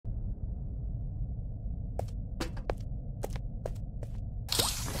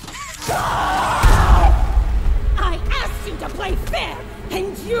play fair,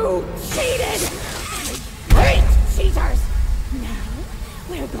 and you cheated! Great cheaters! Now,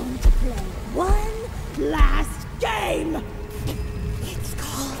 we're going to play one last game! It's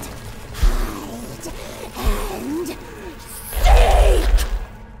called Hide and Seek!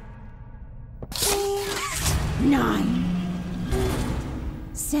 9,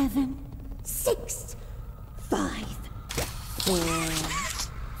 7, 6, 5, 4,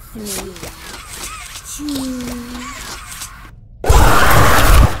 3, 2...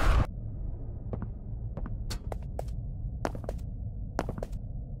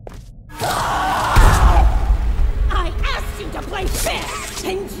 Play fair,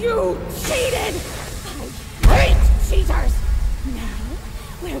 and you cheated! Great cheaters! Now,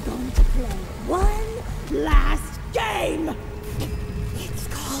 we're going to play one last game! It's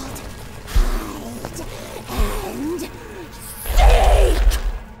called Hide and Seek!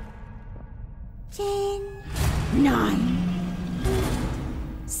 10, 9,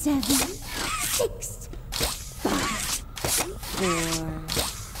 7, 6, 5, 4,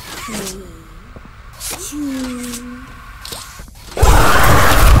 3, 2...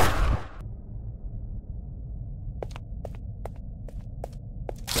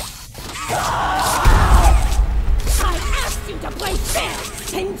 to play fair,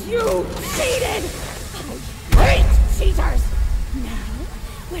 and you cheated! Great cheaters! Now,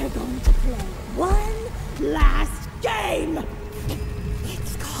 we're going to play one last game!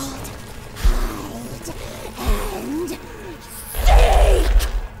 It's called Hide and Seek!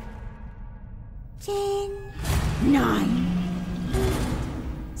 10, 9,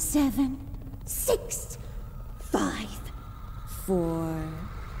 7, 6, 5, 4,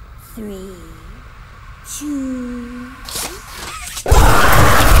 3, 2...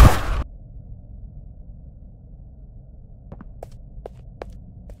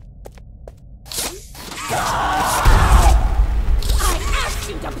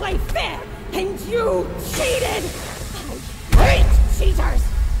 to play fair, and you cheated! Great cheaters!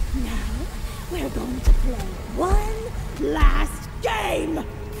 Now, we're going to play one last game!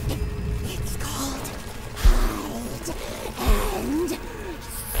 It's called Hide and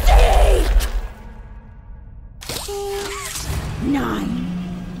Seek! 9,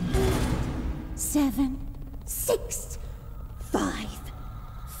 7, 6, 5,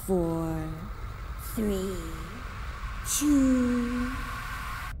 4, 3, 2...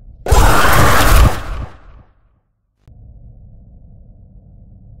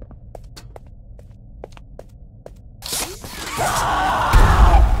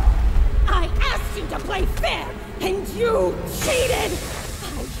 I asked you to play fair, and you cheated!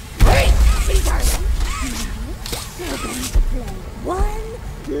 Great cheaters! Now, we're going to play one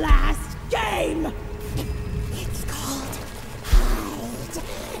last game! It's called Hide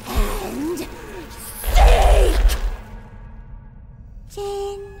and Seek!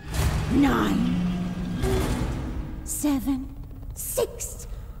 10, 9, 7, 6,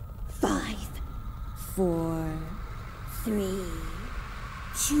 5, 4, 3,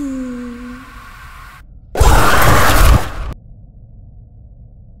 2...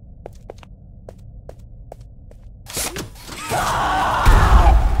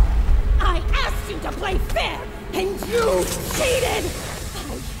 I asked you to play fair, and you cheated!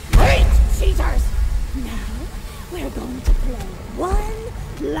 Great cheaters! Now, we're going to play one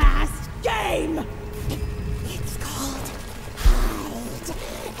last game! It's called Hide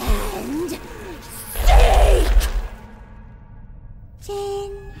and Seek!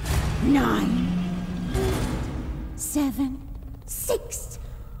 10, 9, 7, 6,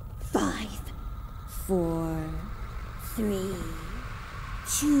 5, 4, 3,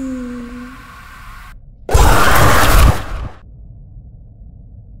 2...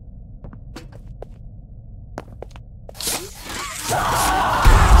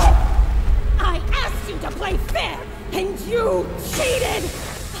 I asked you to play fair, and you cheated!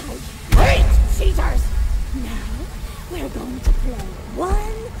 Great cheaters! Now, we're going to play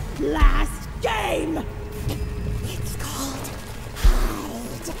one last game! It's called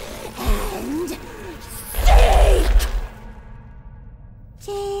Hide and Seek!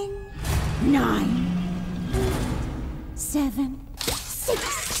 10, 9, 7,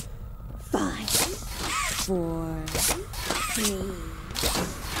 6, 5, 4, 3,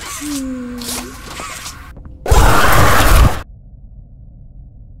 2...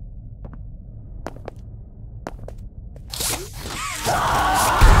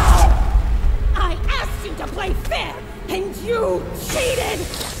 I asked you to play fair, and you cheated!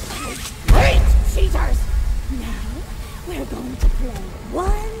 Great cheaters! Now, we're going to play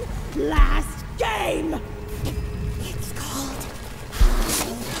one last game! It's called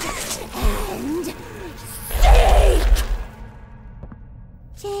Hide and Seek!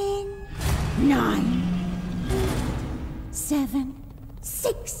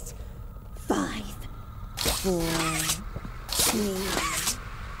 6, 5, 4, 3,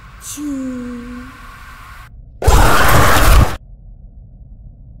 2.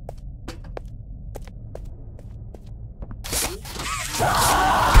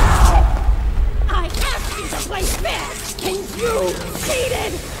 I asked you to play fair, and you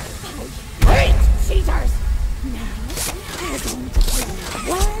cheated! I hate cheaters! Now, we're going to play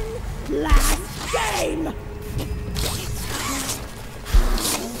one last game! It's called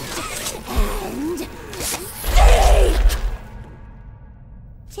Hide and Seek!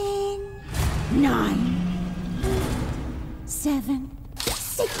 10, 9, 7,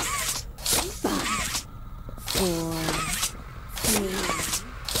 6, 5, 4, 3,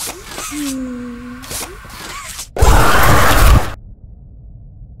 2.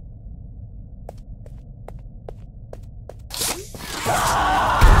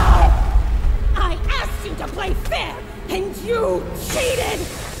 I asked you to play fair, and you cheated!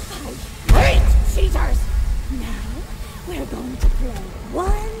 I hate cheaters! Now, we're going to play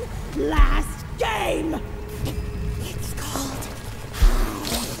one last game! It's called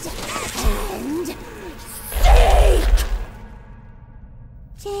Hide and Seek!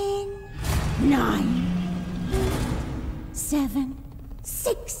 10, 9, 7,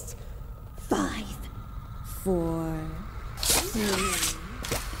 6, 5, 4, 3,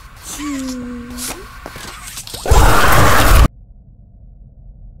 2.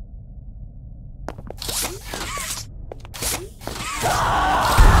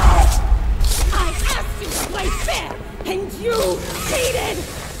 I asked you to play fair, and you cheated!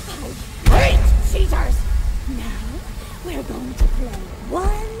 I hate cheaters! Now, we're going to play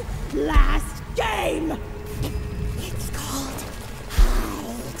one last game! It's called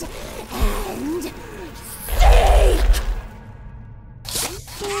Hide and Seek!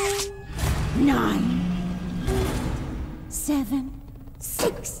 10, 9, 7,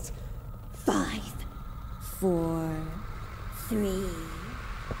 6, 5, 4, 3,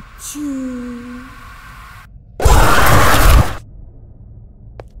 2.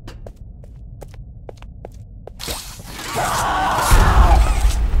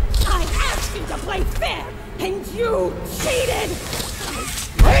 I asked you to play fair, and you cheated!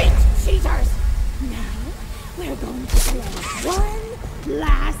 I hate cheaters! Now, we're going to play one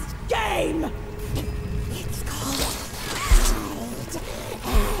last game! It's called Hide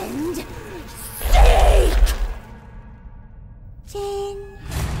and Seek!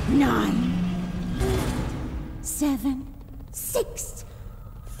 10, 9, 7, 6,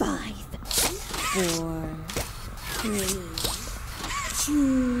 5, 4,